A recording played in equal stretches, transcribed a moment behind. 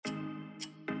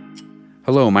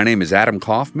Hello, my name is Adam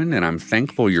Kaufman, and I'm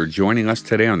thankful you're joining us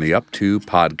today on the Up To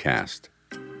podcast.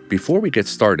 Before we get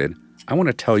started, I want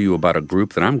to tell you about a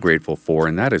group that I'm grateful for,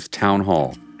 and that is Town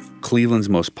Hall, Cleveland's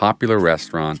most popular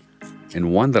restaurant,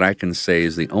 and one that I can say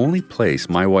is the only place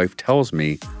my wife tells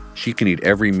me she can eat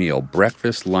every meal,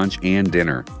 breakfast, lunch, and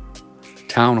dinner.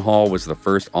 Town Hall was the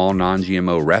first all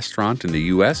non-GMO restaurant in the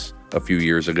U.S. a few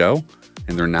years ago,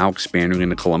 and they're now expanding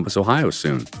into Columbus, Ohio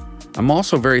soon. I'm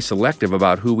also very selective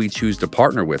about who we choose to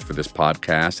partner with for this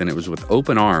podcast, and it was with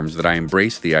open arms that I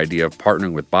embraced the idea of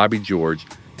partnering with Bobby George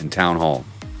and Town Hall.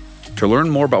 To learn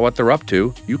more about what they're up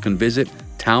to, you can visit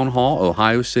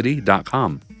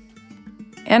townhallohiocity.com.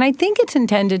 And I think it's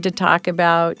intended to talk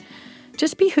about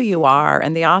just be who you are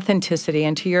and the authenticity,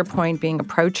 and to your point, being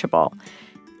approachable.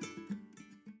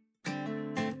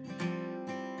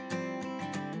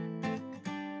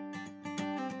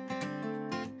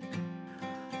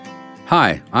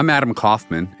 Hi, I'm Adam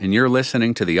Kaufman, and you're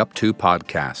listening to the Up To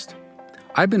podcast.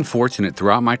 I've been fortunate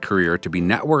throughout my career to be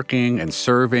networking and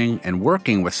serving and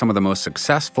working with some of the most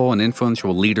successful and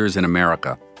influential leaders in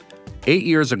America. 8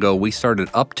 years ago, we started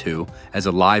Up To as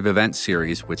a live event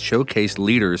series which showcased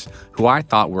leaders who I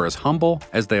thought were as humble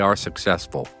as they are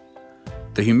successful.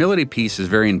 The humility piece is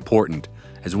very important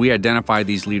as we identify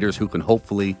these leaders who can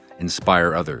hopefully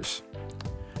inspire others.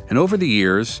 And over the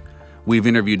years, we've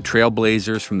interviewed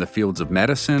trailblazers from the fields of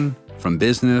medicine, from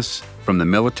business, from the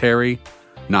military,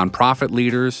 nonprofit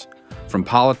leaders, from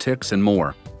politics, and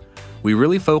more. We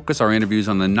really focus our interviews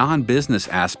on the non-business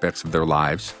aspects of their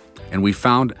lives, and we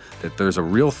found that there's a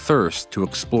real thirst to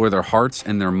explore their hearts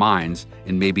and their minds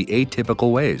in maybe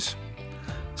atypical ways.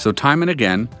 So time and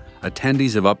again,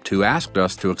 attendees of Up To asked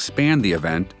us to expand the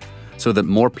event so that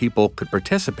more people could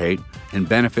participate and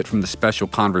benefit from the special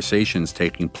conversations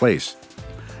taking place.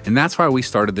 And that's why we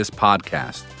started this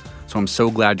podcast. So I'm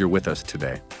so glad you're with us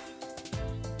today.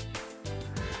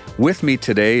 With me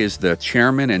today is the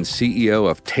chairman and CEO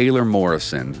of Taylor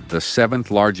Morrison, the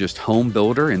 7th largest home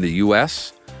builder in the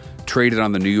U.S., traded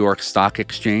on the New York Stock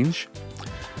Exchange.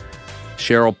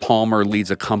 Sheryl Palmer leads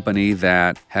a company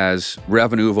that has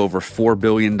revenue of over $4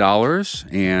 billion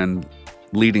and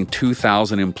leading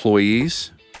 2,000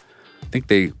 employees. I think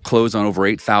they closed on over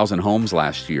 8,000 homes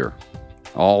last year.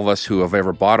 All of us who have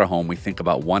ever bought a home, we think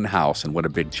about one house and what a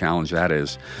big challenge that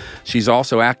is. She's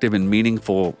also active in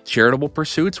meaningful charitable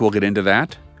pursuits. We'll get into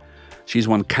that. She's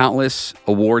won countless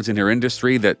awards in her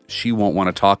industry that she won't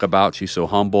want to talk about. She's so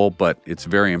humble, but it's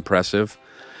very impressive.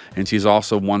 And she's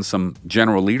also won some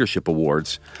general leadership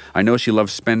awards. I know she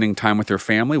loves spending time with her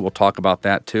family. We'll talk about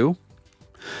that too.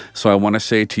 So I want to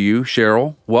say to you,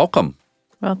 Sheryl, welcome.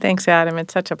 Well, thanks, Adam.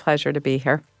 It's such a pleasure to be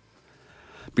here.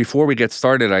 Before we get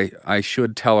started, I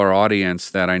should tell our audience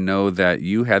that I know that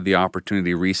you had the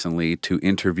opportunity recently to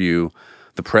interview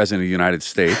the President of the United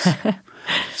States.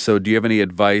 So do you have any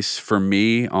advice for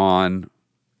me on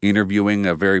interviewing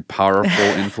a very powerful,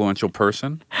 influential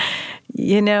person?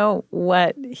 You know,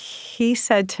 what he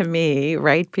said to me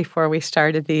right before we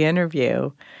started the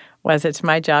interview was, it's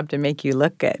my job to make you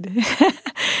look good.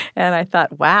 And I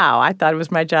thought, wow, I thought it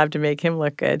was my job to make him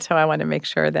look good. So I want to make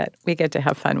sure that we get to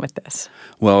have fun with this.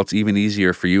 Well, it's even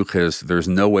easier for you because there's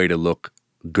no way to look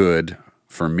good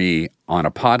for me on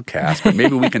a podcast, but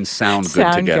maybe we can sound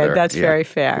good together. Good. That's very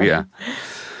fair. Yeah.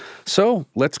 So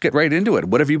let's get right into it.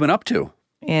 What have you been up to?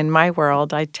 In my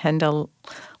world, I tend to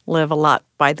live a lot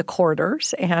by the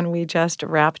quarters, and we just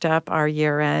wrapped up our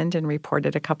year end and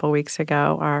reported a couple weeks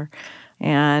ago.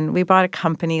 And we bought a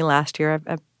company last year.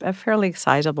 A fairly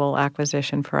sizable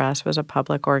acquisition for us, was a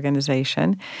public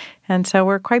organization. And so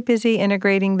we're quite busy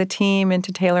integrating the team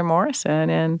into Taylor Morrison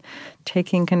and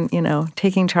taking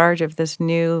charge of this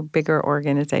new, bigger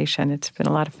organization. It's been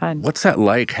a lot of fun. What's that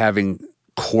like, having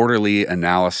quarterly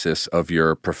analysis of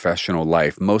your professional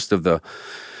life? Most of the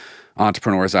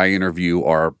entrepreneurs I interview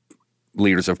are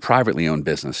leaders of privately owned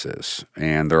businesses,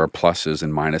 and there are pluses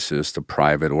and minuses to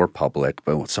private or public.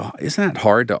 But so isn't that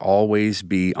hard to always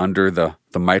be under the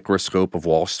microscope of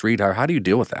Wall Street? How do you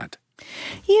deal with that?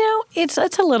 You know, it's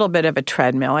a little bit of a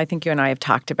treadmill. I think you and I have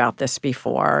talked about this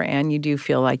before, and you do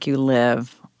feel like you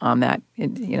live on that.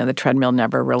 The treadmill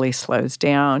never really slows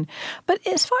down. But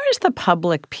as far as the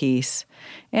public piece,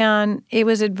 and it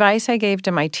was advice I gave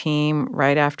to my team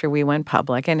right after we went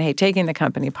public. And hey, taking the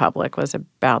company public was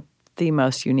about the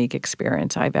most unique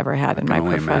experience I've ever had in my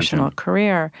professional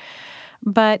career.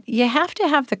 But you have to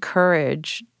have the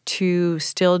courage to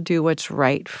still do what's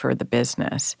right for the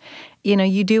business.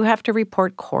 You do have to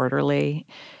report quarterly.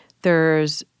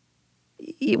 There's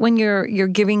when you're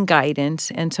giving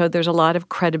guidance, and so there's a lot of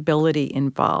credibility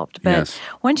involved. But Yes.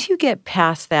 once you get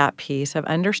past that piece of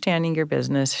understanding your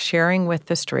business, sharing with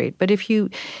the street, but if you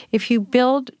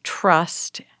build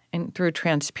trust and through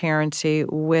transparency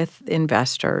with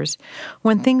investors,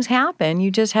 when things happen, you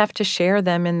just have to share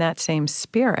them in that same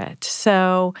spirit.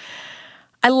 So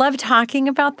I love talking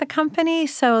about the company.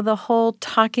 So the whole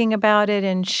talking about it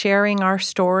and sharing our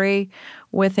story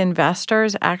with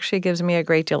investors actually gives me a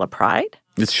great deal of pride.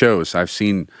 It shows. I've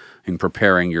seen in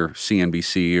preparing your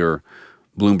CNBC or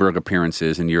Bloomberg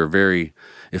appearances, and you're very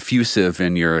effusive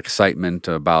in your excitement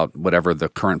about whatever the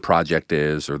current project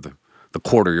is or the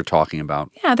quarter you're talking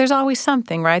about. Yeah, there's always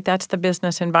something, right? That's the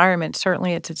business environment.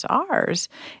 Certainly it's ours.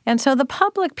 And so the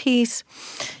public piece,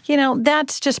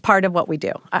 that's just part of what we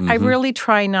do. I really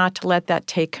try not to let that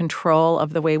take control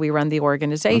of the way we run the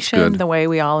organization, the way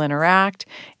we all interact,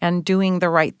 and doing the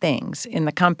right things in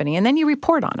the company. And then you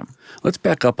report on them. Let's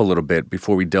back up a little bit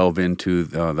before we delve into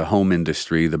the home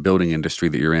industry, the building industry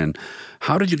that you're in.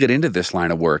 How did you get into this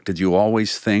line of work? Did you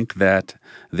always think that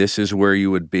this is where you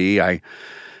would be?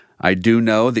 I do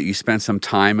know that you spent some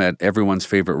time at everyone's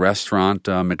favorite restaurant,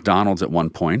 McDonald's, at one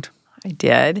point. I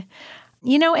did.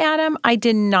 Adam, I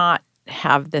did not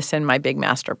have this in my big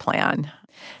master plan.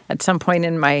 At some point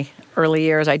in my early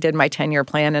years, I did my 10-year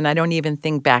plan, and I don't even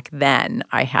think back then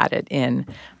I had it in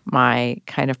my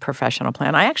kind of professional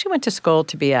plan. I actually went to school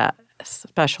to be a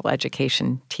special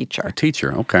education teacher. A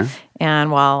teacher, okay. And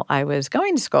while I was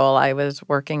going to school, I was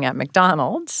working at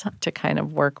McDonald's to kind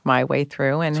of work my way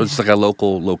through. And so it's like a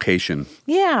local location.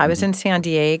 Yeah, I was in San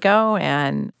Diego,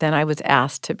 and then I was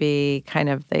asked to be kind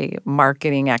of the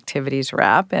marketing activities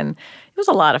rep, and it was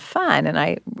a lot of fun. And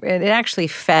it actually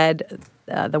fed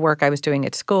the work I was doing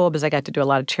at school because I got to do a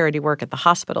lot of charity work at the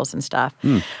hospitals and stuff.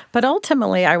 But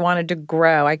ultimately, I wanted to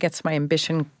grow. I guess my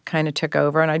ambition kind of took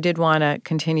over, and I did want to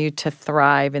continue to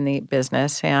thrive in the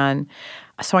business. And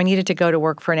so I needed to go to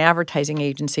work for an advertising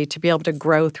agency to be able to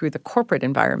grow through the corporate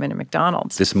environment at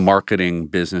McDonald's. This marketing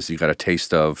business you got a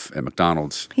taste of at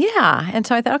McDonald's. Yeah. And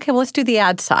so I thought, okay, well, let's do the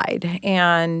ad side.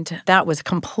 And that was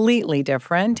completely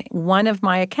different. One of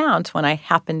my accounts, when I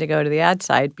happened to go to the ad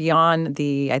side, beyond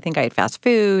I think I had fast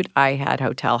food, I had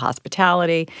hotel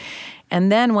hospitality.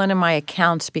 And then one of my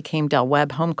accounts became Del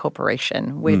Webb Home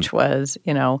Corporation, which was,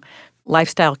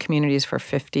 lifestyle communities for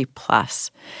 50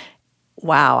 plus.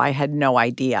 Wow, I had no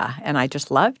idea, and I just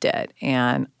loved it.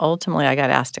 And ultimately, I got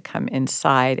asked to come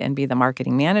inside and be the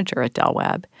marketing manager at Del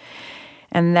Webb.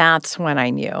 And that's when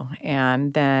I knew.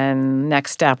 And then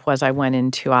next step was I went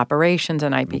into operations,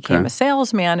 and I became a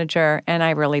sales manager, and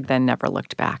I really then never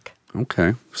looked back.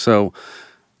 Okay. So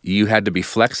you had to be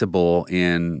flexible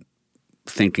in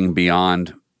thinking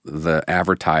beyond the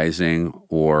advertising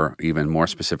or even more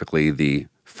specifically the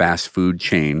fast food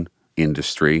chain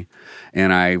industry.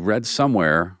 And I read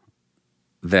somewhere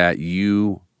that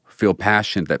you feel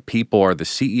passionate that people are the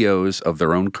CEOs of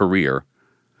their own career,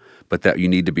 but that you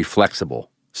need to be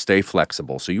flexible, stay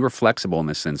flexible. So you were flexible in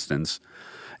this instance.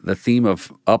 The theme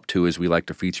of Up To is we like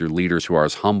to feature leaders who are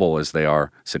as humble as they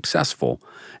are successful.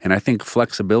 And I think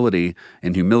flexibility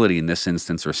and humility in this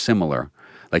instance are similar.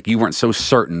 Like you weren't so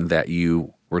certain that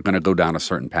you were going to go down a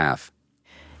certain path.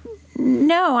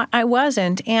 No, I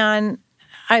wasn't. And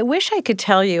I wish I could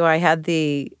tell you I had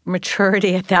the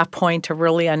maturity at that point to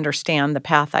really understand the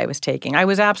path I was taking. I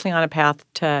was absolutely on a path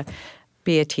to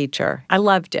be a teacher. I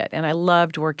loved it, and I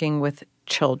loved working with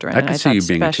children. I can see you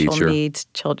being a teacher. Special needs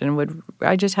children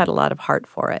I just had a lot of heart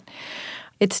for it.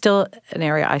 It's still an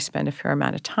area I spend a fair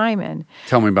amount of time in.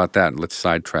 Tell me about that. Let's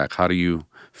sidetrack. How do you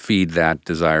feed that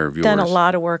desire of yours? Done a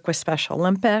lot of work with Special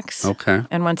Olympics. Okay.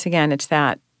 And once again, it's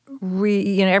that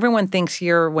everyone thinks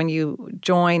when you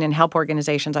join and help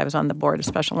organizations, I was on the board of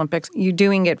Special Olympics, you're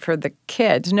doing it for the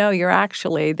kids. No,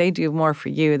 they do more for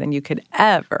you than you could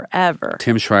ever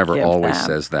Tim Shriver always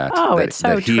says that. Oh, it's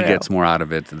so that true. He gets more out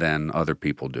of it than other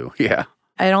people do. Yeah.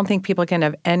 I don't think people can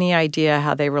have any idea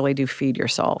how they really do feed your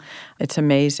soul. It's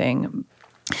amazing.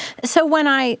 So when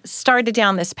I started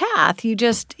down this path,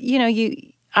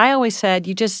 I always said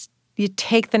you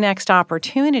take the next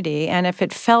opportunity, and if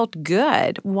it felt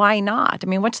good, why not? I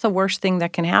mean, what's the worst thing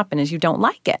that can happen is you don't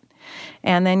like it,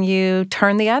 and then you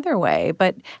turn the other way.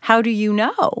 But how do you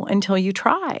know until you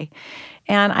try?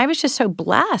 And I was just so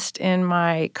blessed in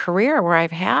my career where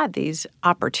I've had these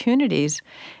opportunities.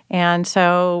 And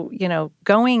so,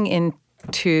 going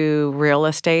into real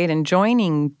estate and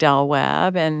joining Del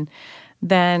Webb and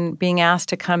then being asked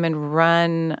to come and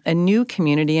run a new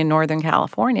community in Northern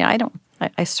California,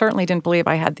 I certainly didn't believe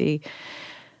I had the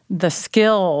the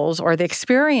skills or the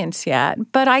experience yet,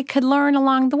 but I could learn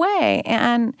along the way.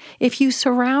 And if you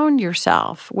surround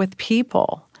yourself with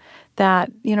people that,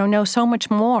 know so much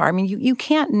more. I mean, you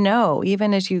can't know,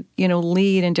 even as you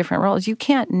lead in different roles, you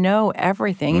can't know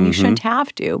everything, and you shouldn't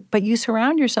have to, but you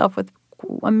surround yourself with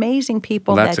amazing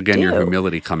people Well, that's that again do. your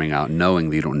humility coming out,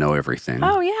 knowing that you don't know everything.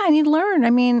 Oh, yeah, and you learn. I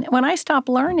mean, when I stop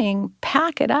learning,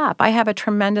 pack it up. I have a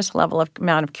tremendous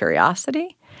amount of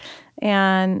curiosity.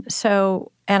 And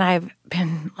I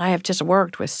have just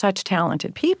worked with such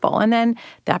talented people, and then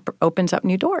that opens up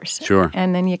new doors. Sure.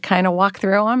 And then you kind of walk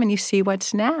through them and you see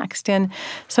what's next. And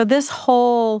so this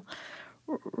whole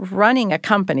running a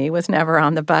company was never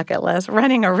on the bucket list.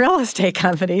 Running a real estate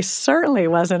company certainly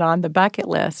wasn't on the bucket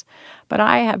list. But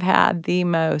I have had the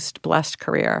most blessed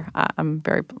career. I'm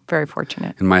very, very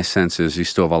fortunate. And my sense is you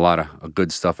still have a lot of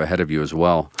good stuff ahead of you as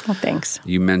well. Oh, thanks.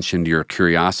 You mentioned your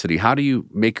curiosity. How do you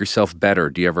make yourself better?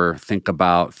 Do you ever think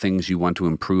about things you want to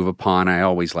improve upon? I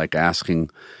always like asking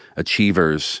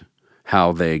achievers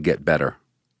how they get better.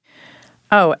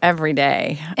 Oh, every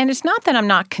day. And it's not that I'm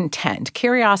not content.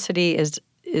 Curiosity is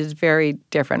very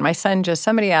different.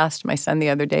 Somebody asked my son the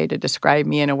other day to describe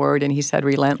me in a word, and he said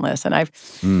relentless. And I've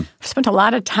spent a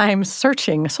lot of time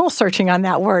soul searching on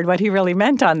that word, what he really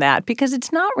meant on that, because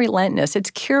it's not relentless.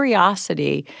 It's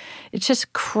curiosity. It's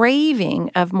just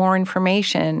craving of more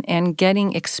information and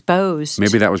getting exposed.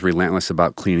 Maybe that was relentless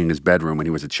about cleaning his bedroom when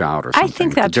he was a child or something. I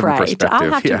think that's right.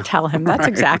 I'll have to tell him. That's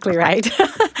exactly right.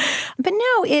 But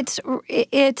no,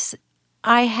 it's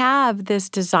I have this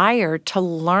desire to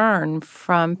learn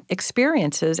from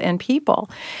experiences and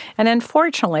people. And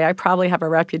unfortunately, I probably have a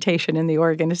reputation in the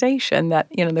organization that,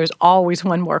 there's always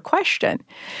one more question.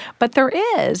 But there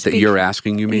is. That you're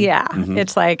asking, you mean? Yeah.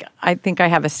 It's like, I think I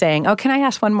have a saying, can I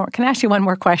ask you one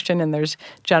more question? And there's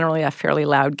generally a fairly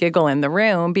loud giggle in the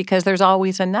room because there's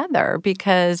always another,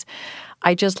 because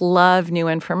I just love new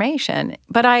information.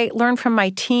 But I learn from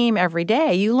my team every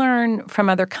day. You learn from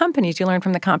other companies. You learn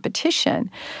from the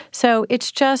competition. So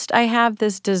it's just, I have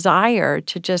this desire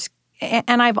to just,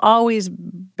 and I've always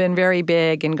been very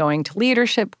big in going to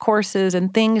leadership courses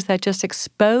and things that just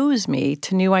expose me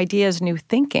to new ideas, new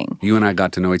thinking. You and I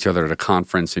got to know each other at a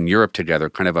conference in Europe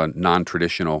together, kind of a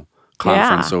non-traditional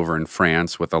conference over in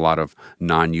France with a lot of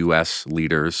non-U.S.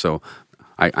 leaders. So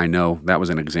I know that was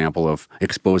an example of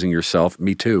exposing yourself,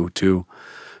 me too, to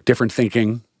different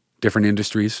thinking, different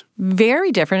industries.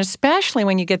 Very different, especially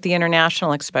when you get the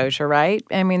international exposure, right?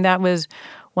 I mean, that was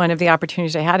one of the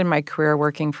opportunities I had in my career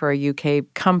working for a UK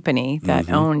company that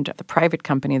owned the private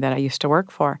company that I used to work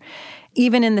for.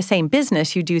 Even in the same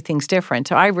business, you do things different.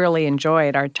 So I really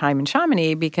enjoyed our time in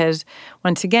Chamonix because,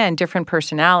 once again, different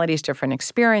personalities, different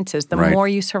experiences. The more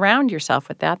you surround yourself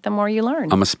with that, the more you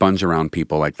learn. I'm a sponge around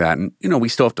people like that. And, we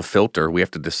still have to filter. We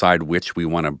have to decide which we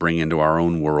want to bring into our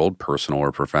own world, personal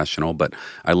or professional. But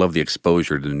I love the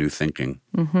exposure to new thinking.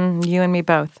 You and me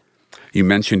both. You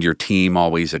mentioned your team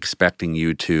always expecting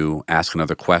you to ask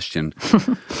another question.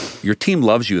 Your team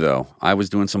loves you, though. I was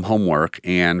doing some homework.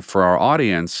 And for our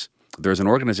audience, there's an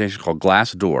organization called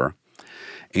Glassdoor,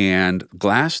 and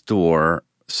Glassdoor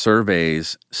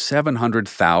surveys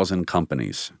 700,000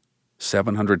 companies,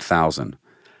 700,000.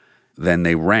 Then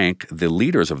they rank the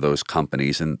leaders of those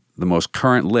companies. And the most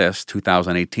current list,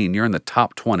 2018, you're in the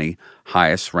top 20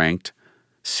 highest ranked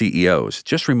CEOs.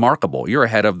 Just remarkable. You're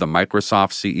ahead of the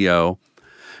Microsoft CEO,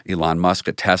 Elon Musk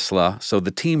at Tesla. So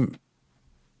the team,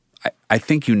 I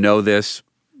think you know this,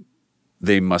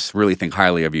 they must really think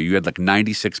highly of you. You had like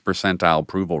 96 percentile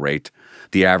approval rate,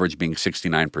 the average being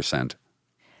 69%.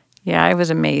 Yeah, it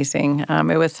was amazing.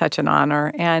 It was such an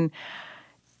honor. And,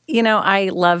 I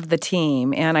love the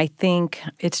team. And I think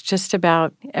it's just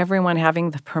about everyone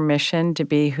having the permission to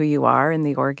be who you are in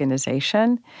the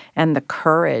organization and the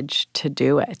courage to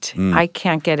do it. I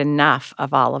can't get enough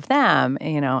of all of them.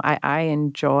 I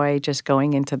enjoy just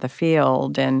going into the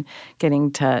field and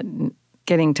getting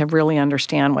to really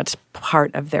understand what's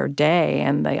part of their day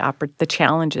and the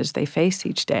challenges they face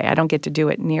each day. I don't get to do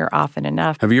it near often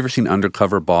enough. Have you ever seen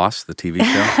Undercover Boss, the TV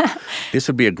show? This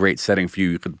would be a great setting for you.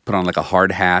 You could put on like a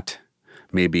hard hat,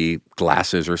 maybe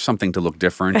glasses or something to look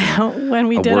different. When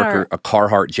we did a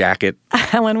Carhartt jacket.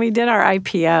 When we did our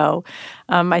IPO,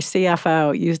 my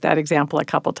CFO used that example a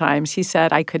couple times. He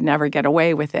said I could never get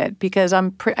away with it because I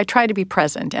try to be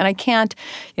present, and I can't.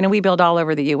 We build all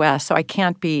over the U.S., so I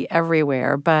can't be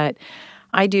everywhere. But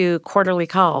I do quarterly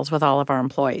calls with all of our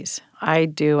employees. I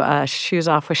do a Shoes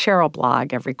Off with Cheryl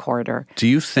blog every quarter. Do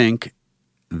you think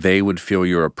they would feel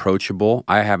you're approachable?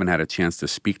 I haven't had a chance to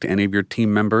speak to any of your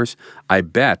team members. I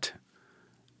bet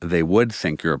they would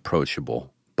think you're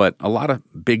approachable, but a lot of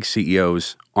big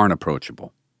CEOs aren't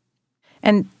approachable.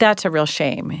 And that's a real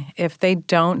shame. If they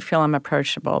don't feel I'm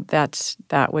approachable,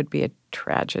 that would be a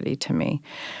tragedy to me.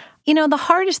 The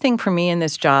hardest thing for me in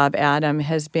this job, Adam,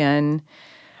 has been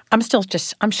I'm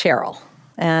Cheryl.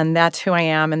 And that's who I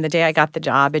am. And the day I got the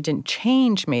job, it didn't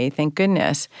change me, thank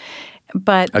goodness.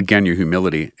 But again, your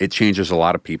humility, it changes a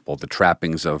lot of people, the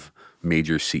trappings of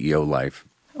major CEO life.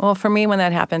 Well, for me, when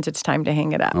that happens, it's time to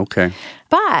hang it up. Okay.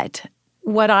 But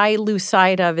what I lose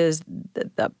sight of is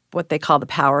what they call the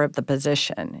power of the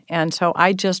position. And so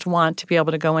I just want to be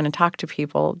able to go in and talk to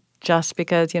people just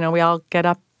because, we all get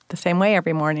up the same way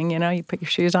every morning, you put your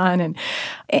shoes on.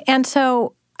 And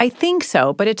so I think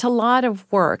so, but it's a lot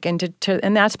of work. And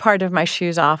and that's part of my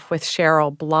Shoes Off with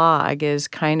Cheryl blog is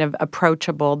kind of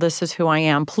approachable. This is who I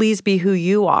am. Please be who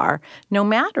you are, no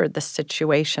matter the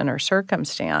situation or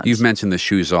circumstance. You've mentioned the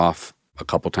shoes off a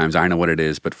couple times. I know what it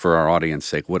is, but for our audience's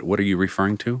sake, what are you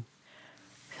referring to?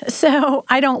 So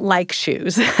I don't like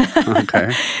shoes.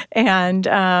 Okay. And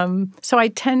so they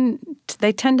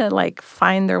tend to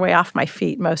find their way off my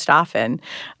feet most often.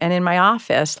 And in my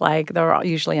office, they're all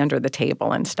usually under the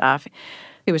table and stuff.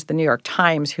 It was the New York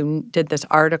Times who did this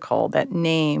article that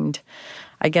named,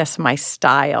 I guess, my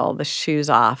style, the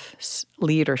shoes off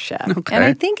leadership. Okay. And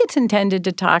I think it's intended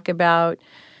to talk about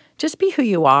just be who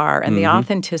you are and the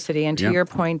authenticity and to your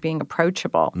point, being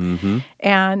approachable. Mm-hmm.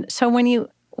 And so when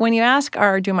you ask,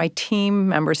 do my team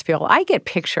members feel, I get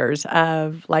pictures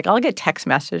of, I'll get text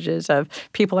messages of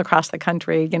people across the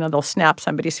country, they'll snap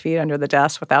somebody's feet under the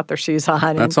desk without their shoes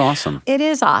on. That's awesome. It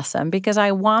is awesome because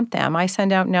I want them. I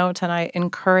send out notes and I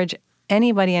encourage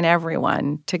anybody and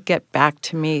everyone to get back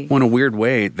to me. Well, in a weird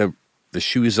way, the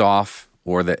shoes off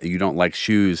or that you don't like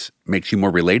shoes makes you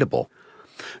more relatable.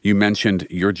 You mentioned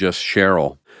you're just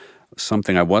Cheryl.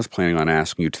 Something I was planning on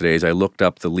asking you today is I looked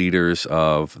up the leaders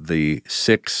of the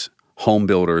 6 home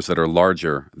builders that are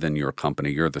larger than your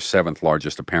company. You're the 7th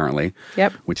largest, apparently,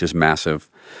 Yep. Which is massive.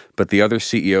 But the other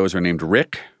CEOs are named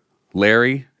Rick,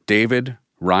 Larry, David,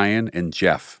 Ryan, and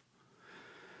Jeff.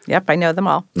 Yep, I know them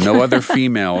all. No other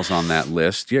females on that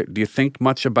list. Do you think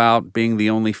much about being the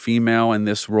only female in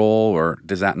this role, or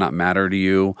does that not matter to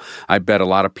you? I bet a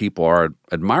lot of people are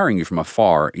admiring you from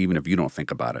afar, even if you don't think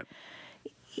about it.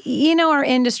 Our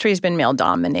industry's been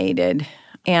male-dominated,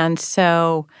 and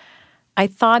so I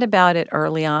thought about it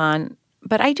early on,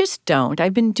 but I just don't.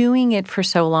 I've been doing it for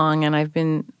so long, and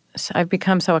I've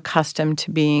become so accustomed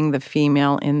to being the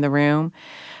female in the room.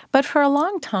 But for a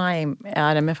long time,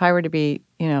 Adam, if I were to be,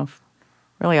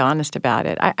 really honest about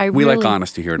it, We like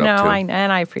honesty here at Up2.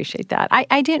 And I appreciate that.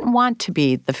 I didn't want to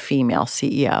be the female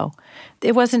CEO.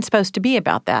 It wasn't supposed to be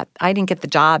about that. I didn't get the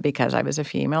job because I was a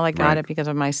female. I got it because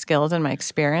of my skills and my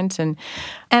experience. And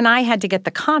I had to get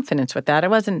the confidence with that. It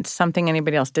wasn't something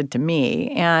anybody else did to me.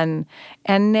 And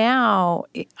now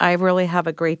I really have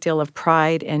a great deal of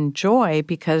pride and joy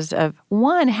because of,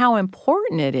 one, how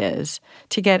important it is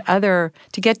to get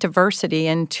diversity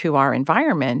into our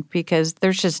environment because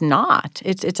there's just not.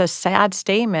 It's a sad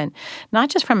statement, not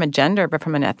just from a gender, but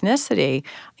from an ethnicity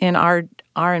in our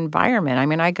environment. I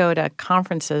mean, I go to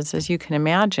conferences, as you can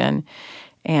imagine,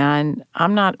 and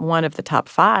I'm not one of the top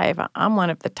 5. I'm one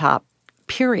of the top,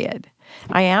 period.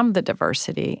 I am the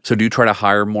diversity. So do you try to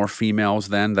hire more females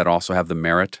then that also have the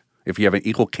merit? If you have an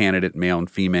equal candidate, male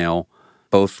and female,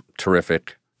 both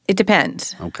terrific. It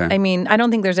depends. Okay. I mean, I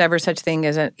don't think there's ever such thing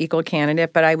as an equal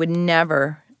candidate, but I would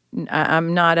never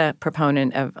I'm not a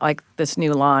proponent of this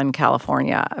new law in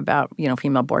California about,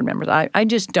 female board members. I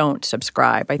just don't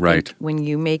subscribe. I think when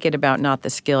you make it about not the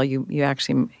skill, you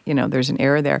actually, there's an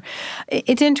error there.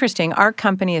 It's interesting. Our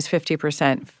company is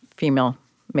 50% female,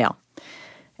 male.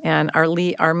 And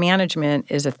our management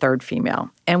is a third female.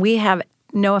 And we have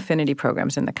no affinity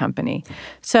programs in the company.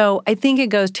 So I think it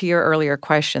goes to your earlier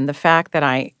question. The fact that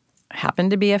I happen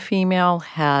to be a female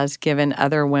has given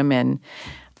other women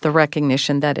the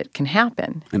recognition that it can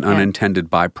happen. An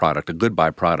unintended byproduct, a good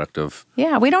byproduct of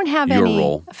we don't have any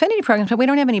role. Affinity programs, but we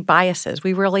don't have any biases.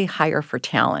 We really hire for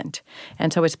talent.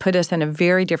 And so it's put us in a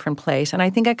very different place, and I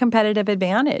think a competitive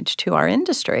advantage to our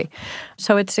industry.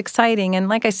 So it's exciting. And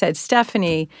like I said,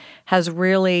 Stephanie has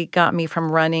really got me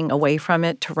from running away from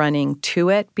it to running to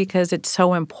it because it's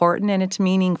so important and it's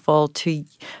meaningful to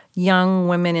young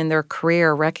women in their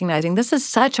career recognizing this is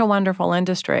such a wonderful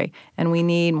industry and we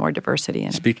need more diversity in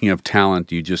it. Speaking of talent,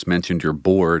 you just mentioned your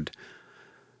board.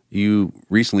 You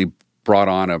recently brought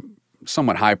on a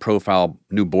somewhat high-profile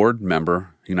new board member,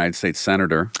 United States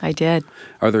Senator. I did.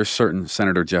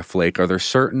 Senator Jeff Flake, are there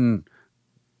certain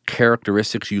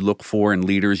characteristics you look for in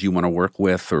leaders you want to work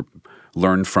with or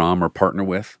learn from or partner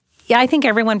with? Yeah, I think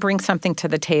everyone brings something to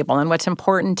the table. And what's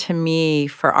important to me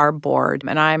for our board,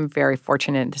 and I'm very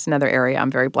fortunate, this is another area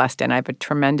I'm very blessed in. I have a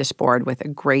tremendous board with a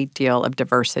great deal of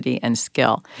diversity and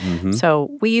skill. Mm-hmm. So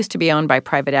we used to be owned by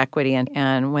private equity,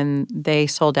 and when they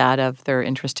sold out of their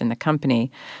interest in the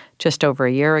company just over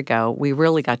a year ago,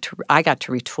 I got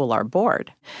to retool our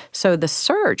board. So the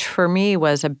search for me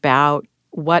was about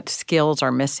what skills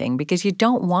are missing, because you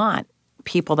don't want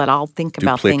people that all think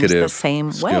about things the same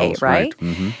way, right?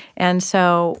 Mm-hmm. And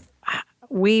so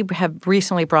we have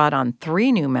recently brought on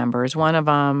 3 new members. One of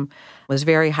them was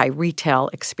very high retail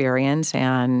experience.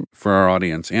 And for our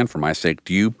audience and for my sake,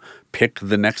 do you pick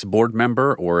the next board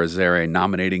member, or is there a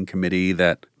nominating committee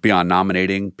that, beyond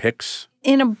nominating, picks?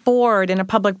 In a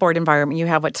public board environment, you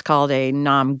have what's called a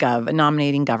NomGov, a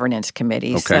nominating governance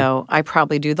committee. Okay. So I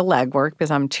probably do the legwork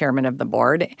because I'm chairman of the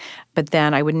board, but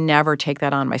then I would never take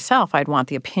that on myself. I'd want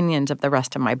the opinions of the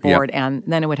rest of my board, and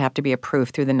then it would have to be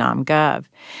approved through the NomGov.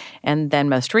 And then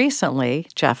most recently,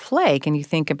 Jeff Flake, and you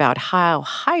think about how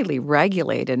highly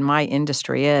regulated my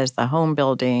industry is, the home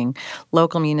building,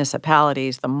 local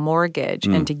municipalities, the mortgage,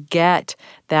 and to get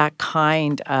that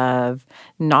kind of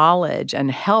knowledge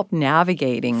and help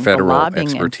navigating federal the lobbying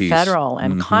expertise. And federal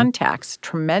and contacts,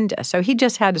 tremendous. So he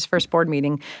just had his first board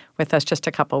meeting with us just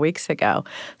a couple weeks ago.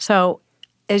 So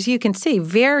as you can see,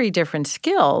 very different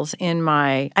skills in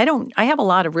my – I have a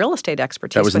lot of real estate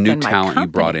expertise within my company. That was a new talent you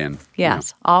brought in.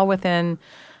 Yes, all within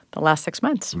the last 6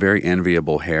 months. Very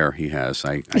enviable hair he has.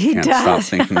 I He can't does. stop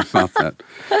thinking about that.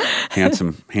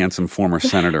 Handsome former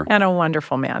senator. And a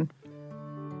wonderful man.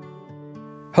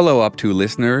 Hello, Up To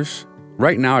listeners.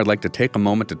 Right now, I'd like to take a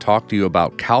moment to talk to you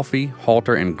about Calfee,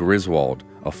 Halter & Griswold,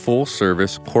 a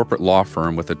full-service corporate law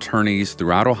firm with attorneys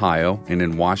throughout Ohio and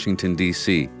in Washington,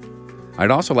 D.C. I'd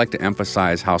also like to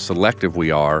emphasize how selective we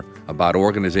are about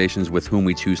organizations with whom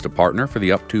we choose to partner for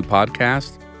the Up To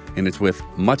podcast, and it's with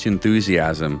much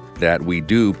enthusiasm that we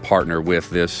do partner with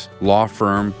this law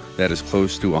firm that is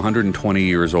close to 120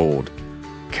 years old.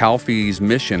 Calfee's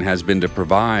mission has been to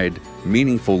provide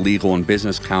meaningful legal and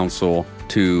business counsel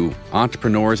to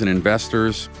entrepreneurs and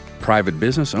investors, private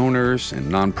business owners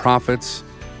and nonprofits,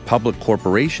 public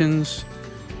corporations.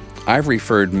 I've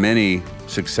referred many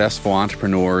successful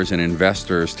entrepreneurs and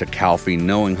investors to Calfee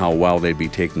knowing how well they'd be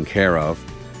taken care of,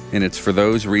 and it's for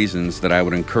those reasons that I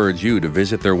would encourage you to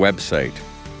visit their website,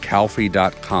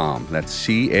 calfee.com. That's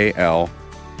CALFEE.com.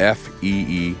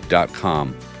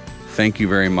 Thank you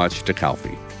very much to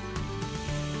Calfee.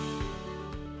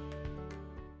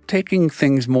 Taking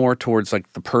things more towards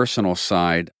like the personal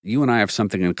side, you and I have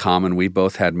something in common. We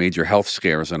both had major health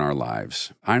scares in our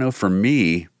lives. I know for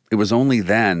me, it was only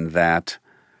then that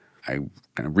I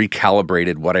kind of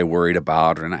recalibrated what I worried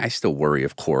about, and I still worry,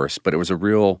 of course, but it was a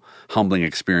real humbling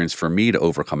experience for me to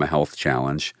overcome a health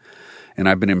challenge. And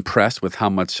I've been impressed with how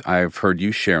much I've heard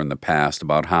you share in the past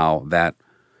about how that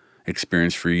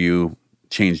experience for you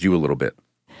changed you a little bit.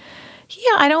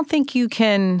 Yeah, I don't think you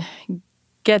can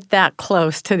get that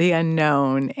close to the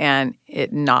unknown and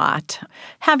it not.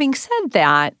 Having said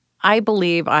that, I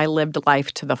believe I lived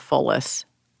life to the fullest.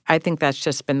 I think that's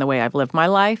just been the way I've lived my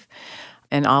life,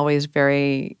 and always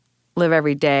live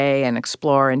every day and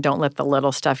explore and don't let the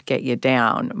little stuff get you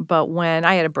down. But when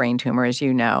I had a brain tumor, as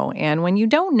you know, and when you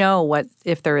don't know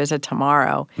if there is a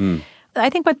tomorrow,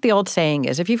 I think what the old saying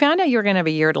is, if you found out you were going to have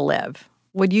a year to live,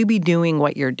 would you be doing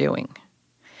what you're doing?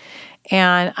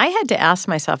 And I had to ask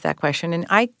myself that question, and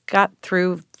I got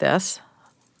through this,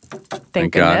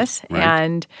 thank goodness, right.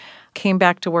 And came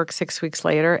back to work 6 weeks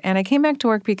later. And I came back to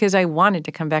work because I wanted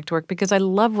to come back to work because I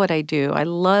love what I do. I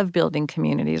love building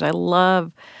communities. I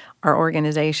love our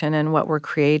organization and what we're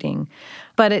creating.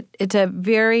 But it's a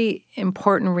very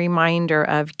important reminder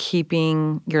of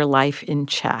keeping your life in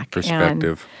check.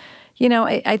 Perspective. And,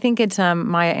 I think it's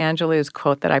Maya Angelou's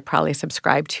quote that I probably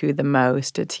subscribe to the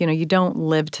most. It's, you don't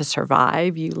live to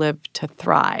survive, you live to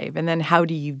thrive. And then how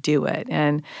do you do it?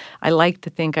 And I like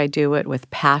to think I do it with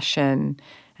passion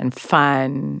and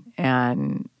fun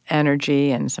and energy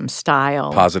and some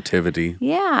style. Positivity.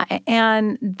 Yeah,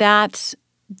 and that's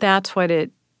what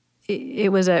it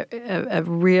was a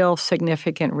real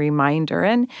significant reminder.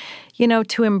 And,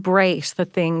 to embrace the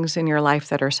things in your life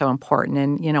that are so important.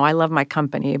 And, I love my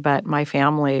company, but my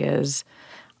family is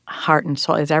heart and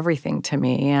soul, is everything to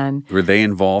me. And were they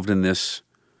involved in this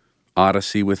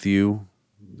odyssey with you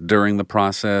during the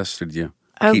process? Did you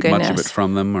keep much of it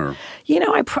from them? Or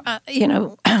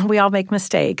we all make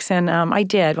mistakes. And I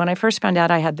did. When I first found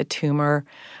out I had the tumor,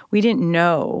 we didn't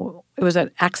know. It was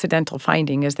an accidental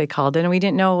finding, as they called it, and we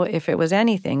didn't know if it was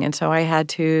anything. And so I had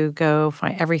to go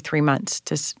every 3 months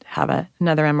to have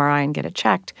another MRI and get it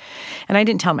checked. And I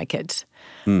didn't tell my kids.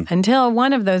 until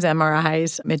one of those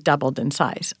MRIs, it doubled in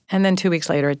size. And then 2 weeks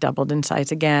later, it doubled in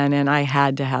size again, and I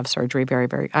had to have surgery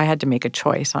I had to make a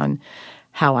choice on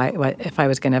if I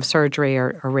was going to have surgery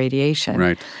or radiation.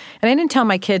 Right. And I didn't tell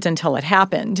my kids until it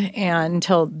happened and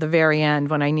until the very end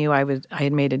when I knew I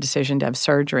had made a decision to have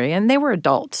surgery. And they were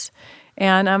adults.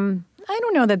 And I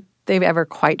don't know that they've ever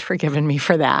quite forgiven me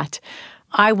for that.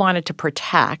 I wanted to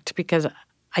protect because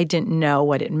I didn't know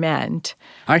what it meant.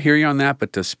 I hear you on that,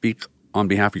 but to speak on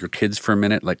behalf of your kids for a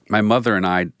minute, like my mother and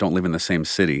I don't live in the same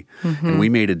city, and we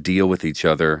made a deal with each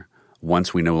other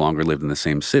once we no longer lived in the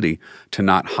same city to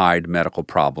not hide medical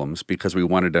problems because we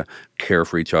wanted to care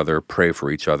for each other, pray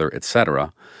for each other,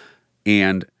 etc.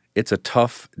 And it's a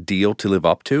tough deal to live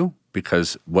up to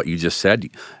because what you just said,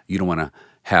 you don't want to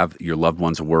have your loved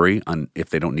ones worry on if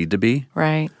they don't need to be.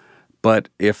 Right. But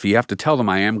if you have to tell them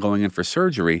I am going in for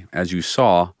surgery, as you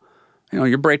saw,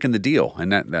 you're breaking the deal,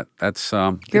 and that's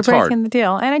You're breaking hard. the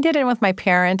deal. And I did it with my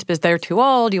parents because they're too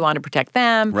old. You want to protect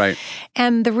them. Right.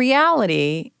 And the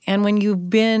reality, and when you've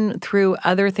been through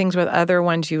other things with other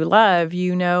ones you love,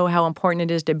 you know how important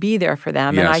it is to be there for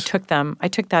them. Yes. And I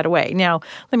took that away. Now,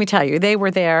 let me tell you, they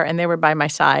were there and they were by my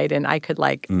side, and I could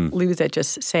lose it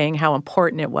just saying how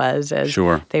important it was as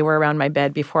they were around my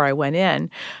bed before I went in.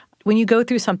 When you go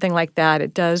through something like that,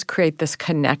 it does create this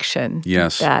connection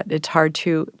that it's hard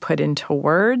to put into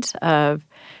words of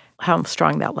how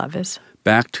strong that love is.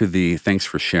 Back to thanks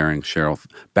for sharing, Cheryl,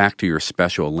 back to your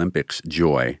Special Olympics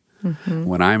joy.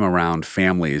 When I'm around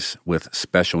families with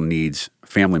special needs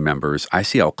family members, I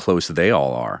see how close they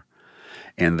all are.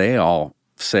 And they all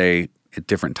say at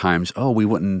different times, we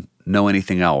wouldn't know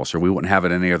anything else or we wouldn't have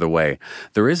it any other way.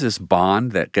 There is this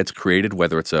bond that gets created,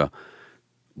 whether it's a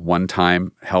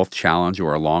one-time health challenge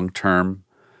or a long-term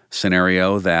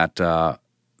scenario that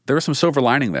there was some silver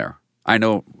lining there. I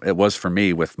know it was for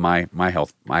me with my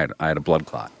health. I had a blood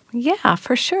clot. Yeah,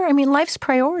 for sure. I mean, life's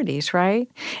priorities, right?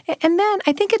 And then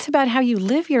I think it's about how you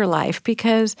live your life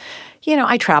because,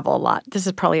 I travel a lot. This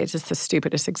is probably just the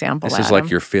stupidest example, This is like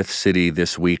your fifth city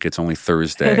this week. It's only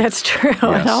Thursday. That's true. Yes.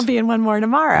 And I'll be in one more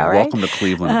tomorrow, right? Welcome to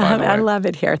Cleveland, by the way. I love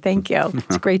it here. Thank you.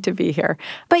 It's great to be here.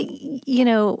 But,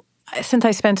 since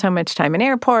I spend so much time in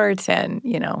airports and,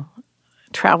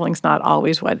 traveling's not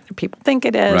always what people think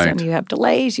it is, and you have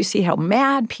delays, you see how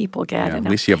mad people get. Yeah, and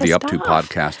at least you have the Up To off.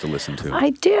 podcast to listen to.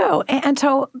 I do. And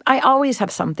so I always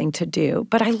have something to do.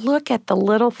 But I look at the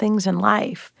little things in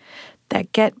life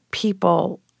that get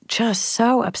people just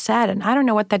so upset. And I don't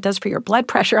know what that does for your blood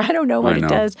pressure. I don't know what it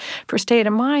does for state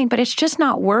of mind, but it's just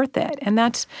not worth it. And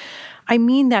I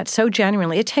mean that so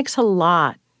genuinely. It takes a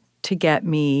lot to get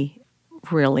me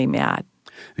really mad.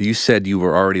 You said you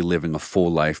were already living a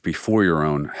full life before your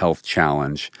own health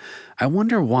challenge. I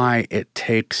wonder why it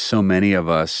takes so many of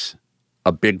us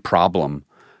a big problem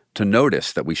to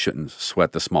notice that we shouldn't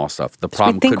sweat the small stuff. The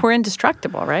problem we think we're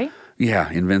indestructible, right?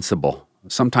 Yeah, invincible.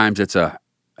 Sometimes it's a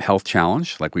health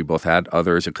challenge like we both had.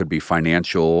 Others, it could be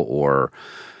financial or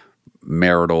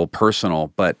marital,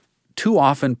 personal. But too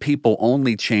often people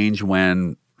only change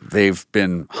when they've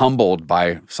been humbled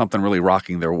by something really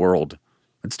rocking their world.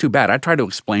 It's too bad. I try to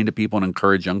explain to people and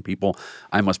encourage young people.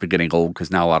 I must be getting old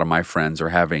because now a lot of my friends are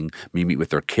having me meet with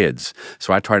their kids.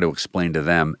 So I try to explain to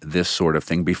them this sort of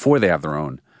thing before they have their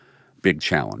own big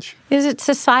challenge. Is it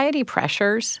society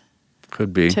pressures?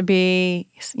 Could be. To be,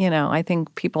 I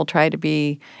think people try to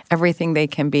be everything they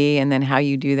can be, and then how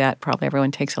you do that, probably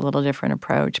everyone takes a little different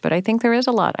approach. But I think there is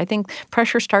a lot. I think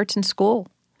pressure starts in school.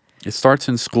 It starts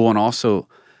in school, and also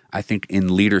I think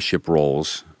in leadership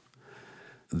roles.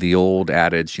 The old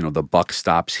adage, the buck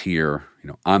stops here.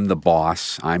 I'm the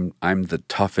boss. I'm the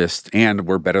toughest, and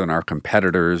we're better than our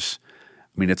competitors.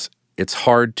 I mean, it's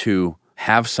hard to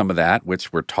have some of that,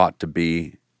 which we're taught to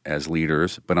be as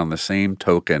leaders, but on the same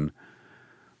token,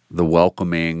 the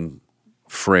welcoming,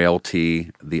 frailty,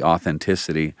 the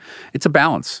authenticity, it's a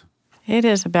balance. It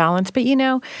is a balance, but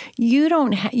you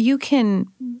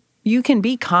can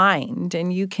be kind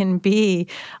and you can be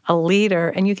a leader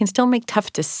and you can still make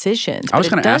tough decisions. I was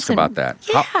going to ask about that.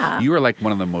 Yeah. You are like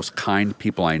one of the most kind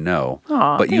people I know,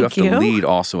 Aw, but you have thank to you. lead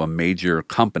also a major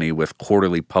company with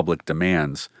quarterly public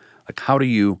demands. Like do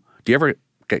you ever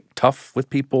get tough with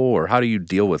people, or how do you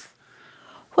deal with?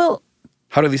 Well,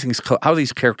 how do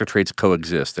these character traits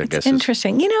coexist? I guess it's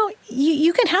interesting.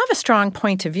 You can have a strong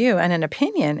point of view and an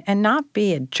opinion and not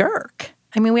be a jerk.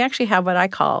 I mean, we actually have what I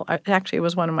call, actually it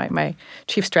was one of my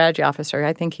chief strategy officer.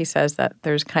 I think he says that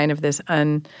there's kind of this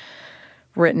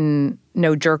unwritten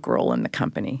no jerk rule in the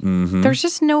company. Mm-hmm. There's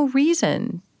just no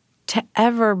reason to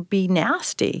ever be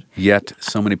nasty. Yet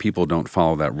so many people don't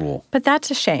follow that rule. But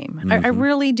that's a shame. I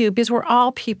really do, because we're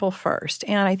all people first,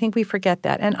 and I think we forget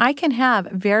that. And I can have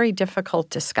very difficult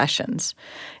discussions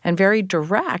and very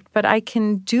direct, but I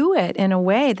can do it in a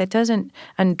way that doesn't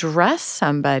undress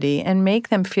somebody and make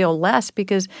them feel less,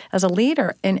 because as a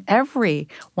leader in every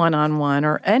one-on-one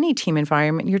or any team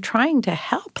environment, you're trying to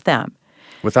help them.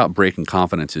 Without breaking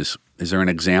confidence, is there an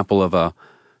example of a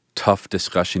tough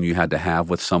discussion you had to have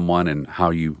with someone and how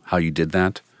you did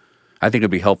that? I think it'd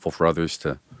be helpful for others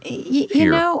to hear.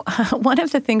 You know, one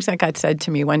of the things that got said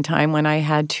to me one time when I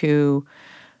had to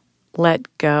let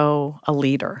go a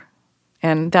leader,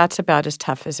 and that's about as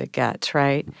tough as it gets,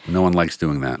 right? No one likes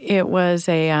doing that. It was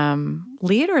a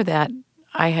leader that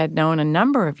I had known a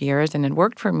number of years and had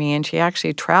worked for me, and she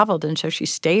actually traveled, and so she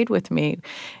stayed with me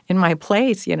in my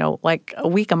place, like a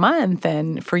week, a month,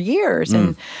 and for years.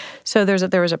 And so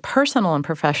there was a personal and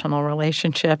professional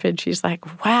relationship, and she's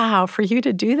like, wow, for you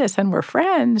to do this, and we're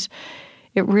friends,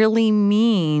 it really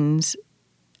means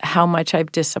how much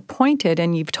I've disappointed,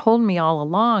 and you've told me all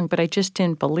along, but I just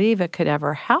didn't believe it could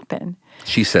ever happen.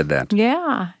 She said that.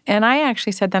 Yeah. And I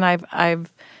actually said, then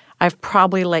I've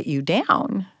probably let you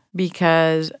down.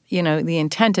 Because, the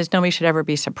intent is nobody should ever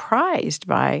be surprised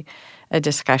by a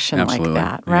discussion Absolutely. like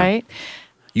that, Yeah. right?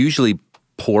 Usually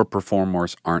poor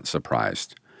performers aren't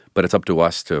surprised, but it's up to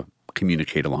us to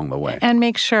communicate along the way. And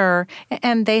make sure,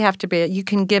 and they have to be, you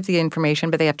can give the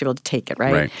information, but they have to be able to take it,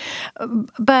 right?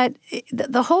 But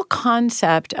the whole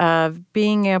concept of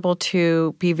being able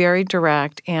to be very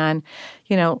direct and,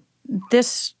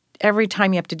 this, every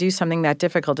time you have to do something that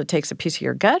difficult, it takes a piece of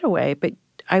your gut away, but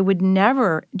I would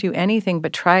never do anything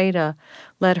but try to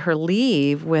let her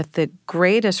leave with the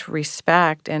greatest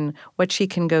respect and what she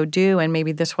can go do, and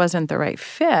maybe this wasn't the right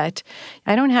fit.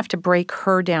 I don't have to break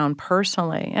her down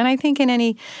personally. And I think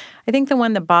the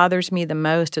one that bothers me the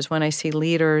most is when I see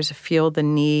leaders feel the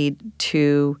need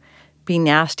to be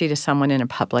nasty to someone in a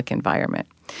public environment.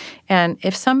 And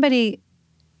if somebody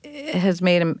has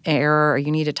made an error or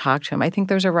you need to talk to them, I think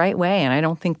there's a right way. And I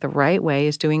don't think the right way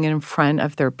is doing it in front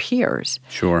of their peers.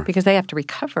 Sure. Because they have to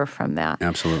recover from that.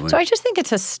 Absolutely. So I just think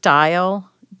it's a style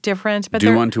difference. But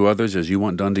do unto others as you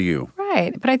want done to you.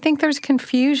 Right. But I think there's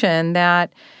confusion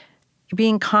that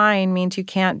being kind means you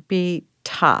can't be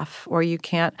tough or you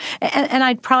can't. And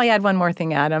I'd probably add one more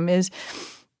thing, Adam, is,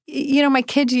 my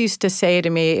kids used to say to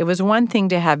me, it was one thing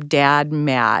to have dad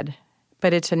mad,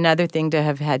 but it's another thing to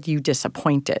have had you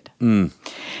disappointed. And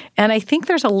I think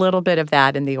there's a little bit of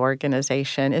that in the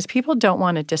organization, is people don't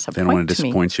want to disappoint me. They don't want to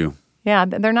disappoint you. Yeah,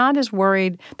 they're not as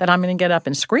worried that I'm going to get up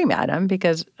and scream at them,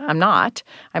 because I'm not.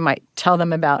 I might tell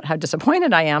them about how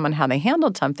disappointed I am and how they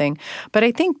handled something, but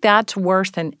I think that's worse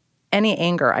than any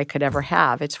anger I could ever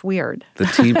have. It's weird.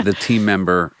 The team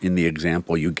member in the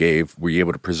example you gave, were you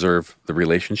able to preserve the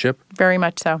relationship? Very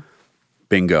much so.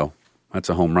 Bingo. That's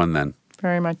a home run then.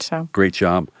 Very much so. Great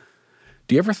job.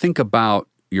 Do you ever think about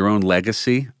your own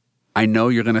legacy? I know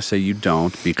you're going to say you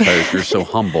don't because you're so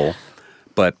humble,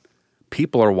 but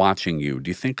people are watching you. Do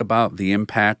you think about the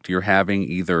impact you're having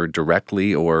either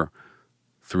directly or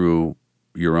through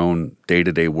your own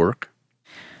day-to-day work?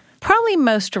 Probably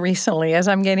most recently, as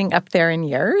I'm getting up there in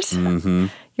years.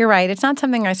 You're right. It's not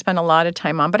something I spend a lot of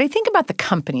time on, but I think about the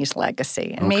company's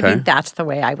legacy, and maybe that's the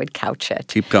way I would couch it.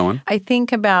 Keep going. I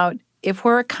think about, if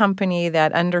we're a company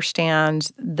that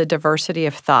understands the diversity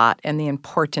of thought and the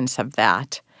importance of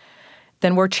that,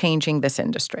 then we're changing this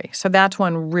industry. So that's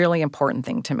one really important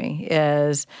thing to me,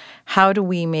 is how do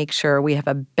we make sure we have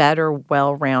a better,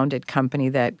 well-rounded company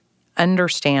that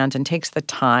understands and takes the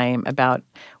time about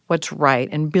what's right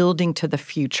and building to the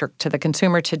future, to the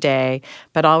consumer today,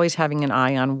 but always having an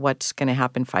eye on what's going to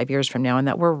happen 5 years from now, and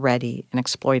that we're ready and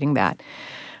exploiting that.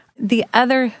 The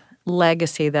other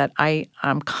legacy that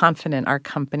I'm confident our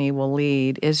company will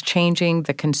lead is changing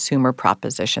the consumer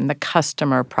proposition, the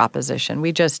customer proposition.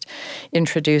 We just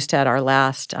introduced at our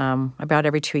last, about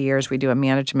every 2 years, we do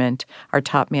our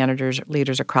top managers,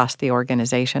 leaders across the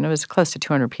organization. It was close to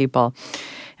 200 people.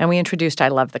 And we introduced I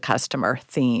Love the Customer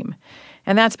theme.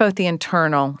 And that's both the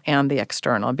internal and the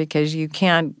external, because you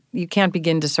can't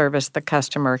begin to service the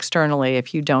customer externally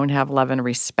if you don't have love and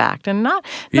respect, and not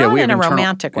in a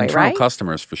romantic way, internal right?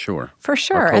 customers for sure. For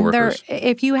sure. And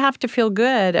if you have to feel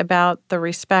good about the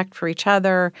respect for each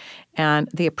other and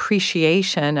the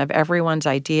appreciation of everyone's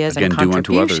ideas and contributions.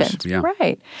 Do unto others. Yeah.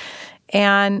 Right.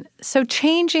 And so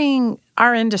changing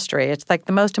our industry, it's like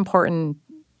the most important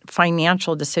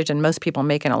financial decision most people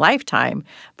make in a lifetime,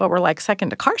 but we're like second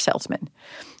to car salesmen.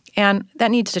 And that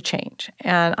needs to change.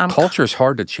 And culture is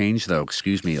hard to change, though.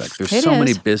 Excuse me. Like, there's so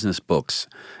many business books.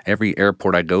 Every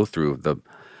airport I go through, the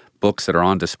books that are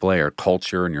on display are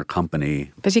culture and your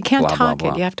company. Because you can't blah, talk blah,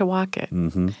 it. blah. You have to walk it.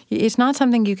 It's not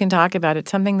something you can talk about.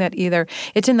 It's something that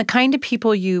it's in the kind of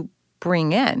people you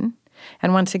bring in.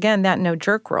 And once again, that no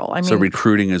jerk rule. So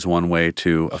recruiting is one way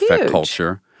to affect huge.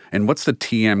 culture. And what's the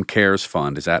TM Cares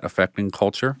Fund? Is that affecting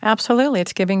culture? Absolutely.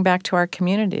 It's giving back to our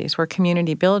communities. We're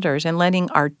community builders and letting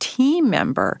our team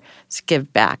members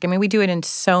give back. We do it in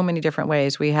so many different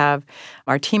ways. We have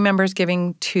our team members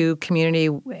giving to community.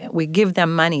 We give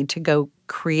them money to go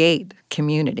create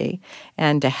community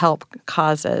and to help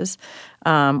causes.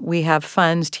 We have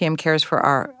funds, TM Cares, for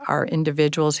our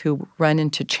individuals who run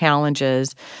into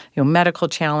challenges, medical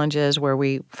challenges where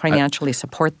we financially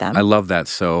support them. I love that.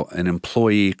 So an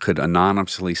employee could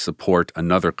anonymously support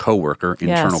another coworker,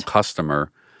 internal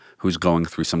customer, who's going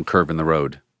through some curve in the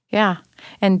road. Yeah,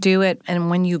 and do it. And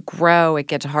when you grow, it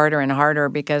gets harder and harder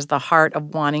because the heart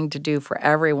of wanting to do for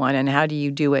everyone and how do you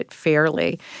do it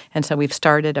fairly. And so we've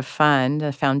started a fund,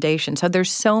 a foundation. So there's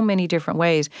so many different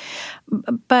ways.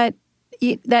 But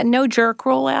that no jerk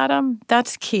rule, Adam,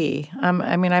 that's key.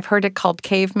 I've heard it called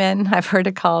cavemen. I've heard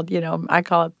it called, I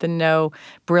call it the no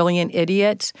brilliant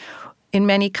idiots. In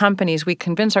many companies, we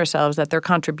convince ourselves that their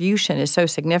contribution is so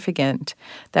significant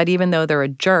that even though they're a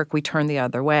jerk, we turn the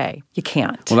other way. You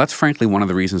can't. Well, that's frankly one of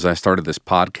the reasons I started this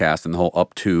podcast and the whole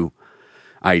Up To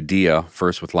idea,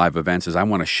 first with live events, is I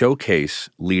want to showcase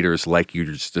leaders like you're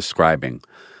just describing,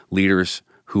 leaders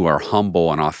who are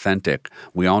humble and authentic.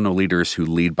 We all know leaders who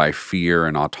lead by fear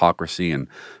and autocracy and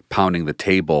pounding the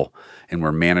table, and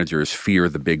where managers fear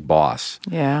the big boss.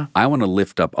 Yeah. I want to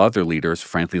lift up other leaders,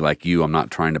 frankly, like you. I'm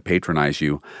not trying to patronize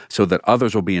you, so that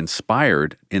others will be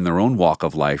inspired in their own walk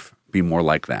of life, be more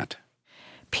like that.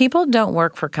 People don't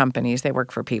work for companies, they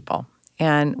work for people.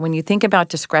 And when you think about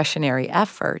discretionary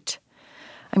effort,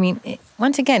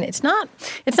 once again, it's not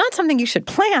something you should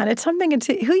plan. It's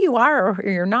who you are or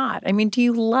you're not. Do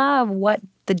you love what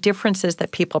the differences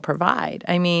that people provide?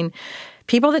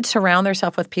 People that surround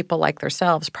themselves with people like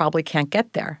themselves probably can't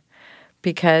get there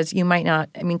because you might not.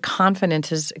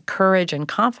 Confidence is courage, and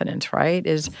confidence, right,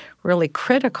 is really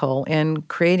critical in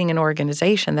creating an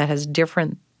organization that has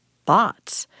different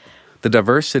thoughts. The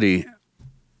diversity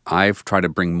I've tried to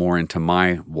bring more into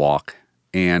my walk,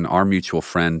 and our mutual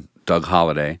friend, Doug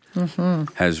Holliday,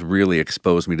 has really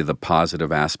exposed me to the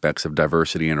positive aspects of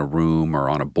diversity in a room or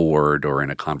on a board or in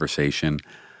a conversation.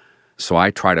 So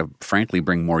I try to, frankly,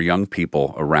 bring more young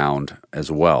people around as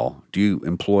well. Do you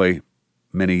employ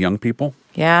many young people?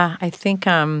 Yeah, I think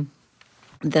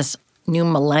this new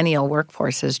millennial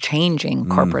workforce is changing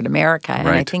corporate America, and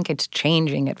I think it's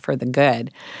changing it for the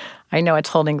good. I know it's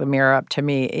holding the mirror up to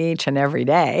me each and every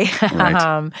day.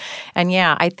 Right.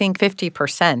 I think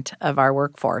 50% of our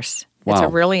workforce. Wow. It's a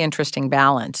really interesting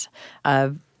balance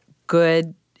of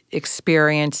good,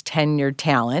 experienced, tenured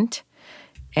talent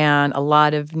and a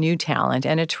lot of new talent.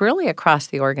 And it's really across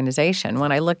the organization.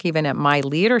 When I look even at my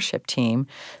leadership team,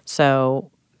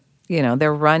 so,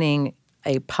 they're running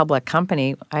a public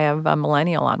company. I have a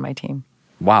millennial on my team.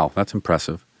 Wow, that's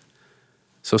impressive.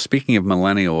 So speaking of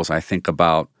millennials, I think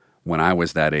about when I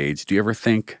was that age. Do you ever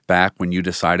think back when you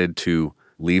decided to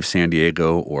leave San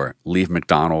Diego or leave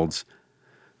McDonald's?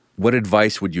 What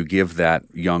advice would you give that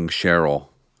young Cheryl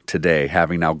today,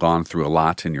 having now gone through a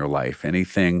lot in your life?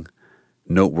 Anything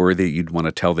noteworthy you'd want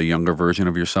to tell the younger version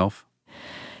of yourself?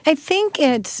 I think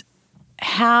it's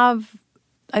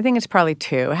probably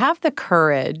two. Have the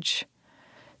courage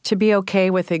to be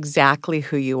okay with exactly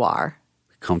who you are.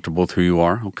 Comfortable with who you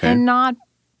are? Okay. And not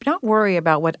worry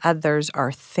about what others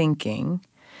are thinking,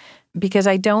 because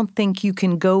I don't think you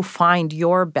can go find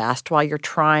your best while you're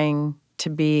trying to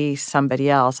be somebody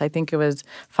else. I think it was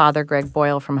Father Greg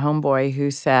Boyle from Homeboy who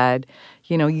said,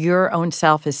 your own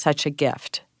self is such a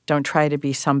gift. Don't try to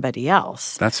be somebody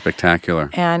else. That's spectacular.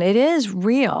 And it is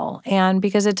real. And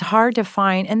because it's hard to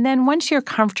find. And then once you're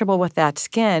comfortable with that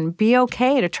skin, be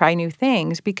okay to try new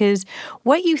things. Because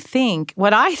what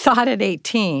I thought at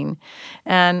 18,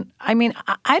 and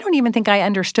I don't even think I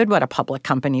understood what a public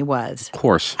company was. Of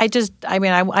course. I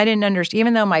didn't understand.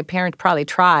 Even though my parents probably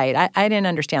tried, I didn't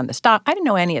understand the stuff. I didn't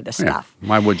know any of the stuff.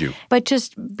 Why would you? But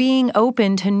just being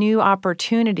open to new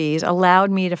opportunities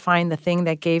allowed me to find the thing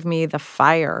that gave me the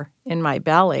fire in my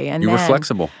belly. And you were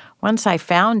flexible. Once I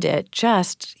found it,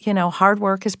 just, hard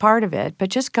work is part of it, but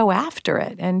just go after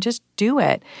it and just do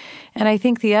it. And I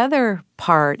think the other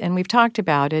part, and we've talked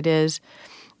about it, is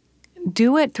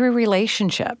do it through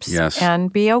relationships. Yes.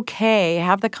 And be okay.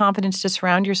 Have the confidence to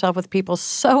surround yourself with people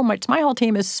so much. My whole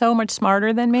team is so much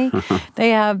smarter than me.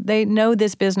 They know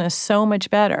this business so much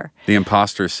better. The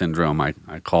imposter syndrome, I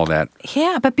call that.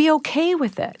 Yeah, but be okay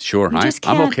with it. Sure,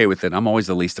 I'm okay with it. I'm always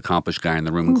the least accomplished guy in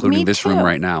the room, including this room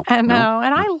right now. I know,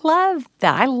 and I love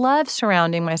that. I love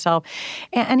surrounding myself.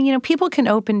 And people can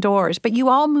open doors, but you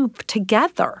all move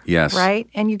together, yes, right?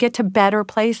 And you get to better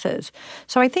places.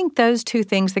 So I think those two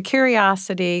things, the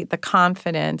curiosity, the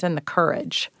confidence, and the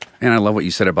courage. And I love what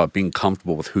you said about being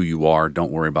comfortable with who you are.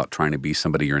 Don't worry about trying to be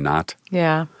somebody you're not.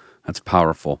 Yeah. That's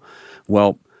powerful.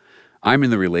 Well, I'm in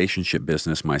the relationship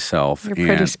business myself. You're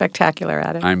pretty spectacular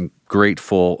at it. I'm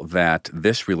grateful that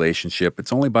this relationship,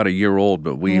 it's only about a year old,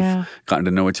 but we've gotten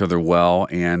to know each other well.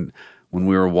 And when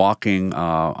we were walking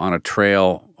on a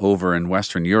trail over in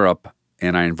Western Europe,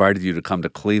 and I invited you to come to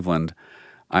Cleveland,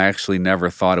 I actually never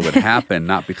thought it would happen,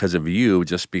 not because of you,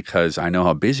 just because I know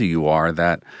how busy you are,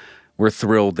 that we're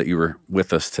thrilled that you were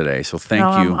with us today. So thank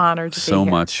you I'm honored to so be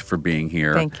here. much for being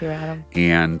here. Thank you, Adam.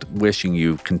 And wishing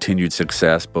you continued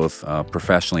success, both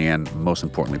professionally and most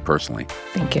importantly, personally.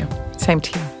 Thank you. Same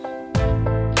to you.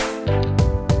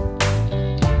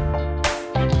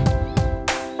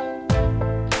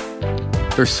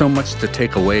 There's so much to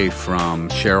take away from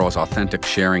Cheryl's authentic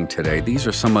sharing today. These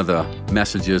are some of the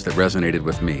messages that resonated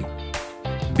with me.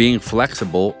 Being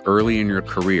flexible early in your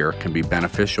career can be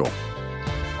beneficial.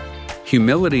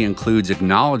 Humility includes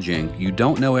acknowledging you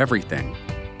don't know everything.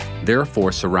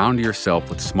 Therefore, surround yourself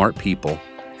with smart people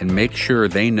and make sure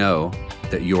they know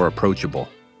that you're approachable.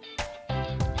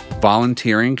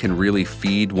 Volunteering can really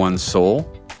feed one's soul.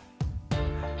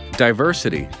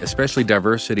 Diversity, especially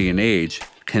diversity in age,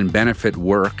 can benefit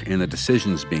work and the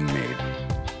decisions being made.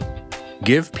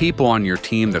 Give people on your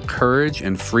team the courage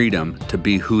and freedom to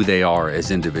be who they are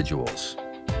as individuals.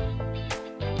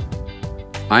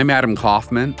 I'm Adam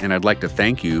Kaufman, and I'd like to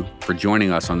thank you for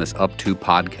joining us on this Up To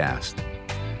podcast.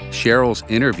 Cheryl's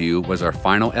interview was our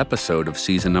final episode of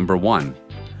season number 1.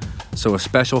 So a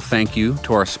special thank you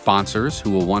to our sponsors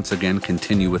who will once again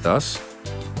continue with us,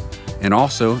 and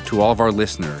also to all of our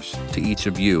listeners, to each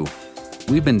of you.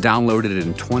 We've been downloaded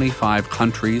in 25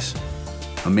 countries,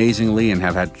 amazingly, and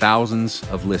have had thousands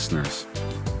of listeners.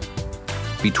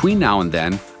 Between now and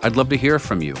then, I'd love to hear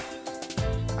from you.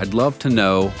 I'd love to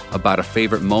know about a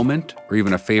favorite moment or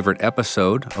even a favorite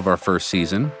episode of our first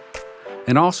season.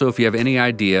 And also, if you have any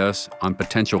ideas on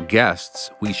potential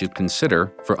guests we should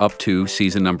consider for Up To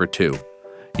season number 2,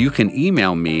 you can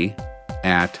email me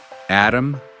at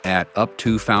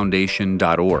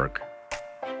adam@uptofoundation.org.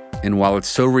 And while it's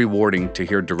so rewarding to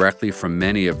hear directly from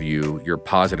many of you your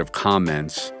positive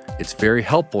comments, it's very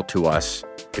helpful to us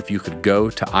if you could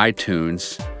go to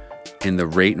iTunes in the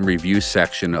rate and review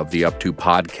section of the Up To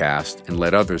podcast and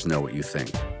let others know what you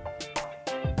think.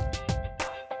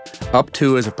 Up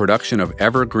To is a production of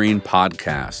Evergreen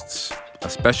Podcasts.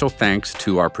 A special thanks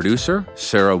to our producer,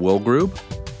 Sarah Wilgrube,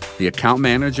 the account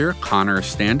manager, Connor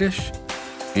Standish,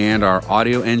 and our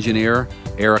audio engineer,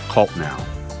 Eric Koltnow.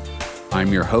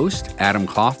 I'm your host, Adam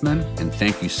Kaufman, and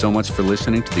thank you so much for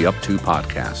listening to the Up To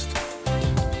podcast.